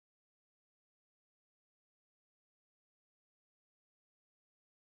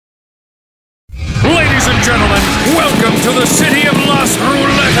Welcome to the city of Las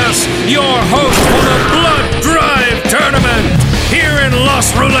Ruletas, your host for the Blood Drive Tournament. Here in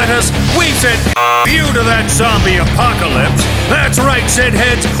Las Ruletas, we said you to that zombie apocalypse. That's right, Sid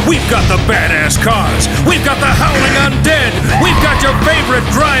heads, we've got the badass cars, we've got the howling undead, we've got your favorite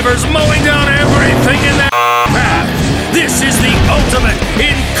drivers mowing down everything in their path. This is the ultimate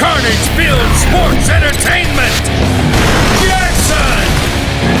in carnage-filled sports entertainment.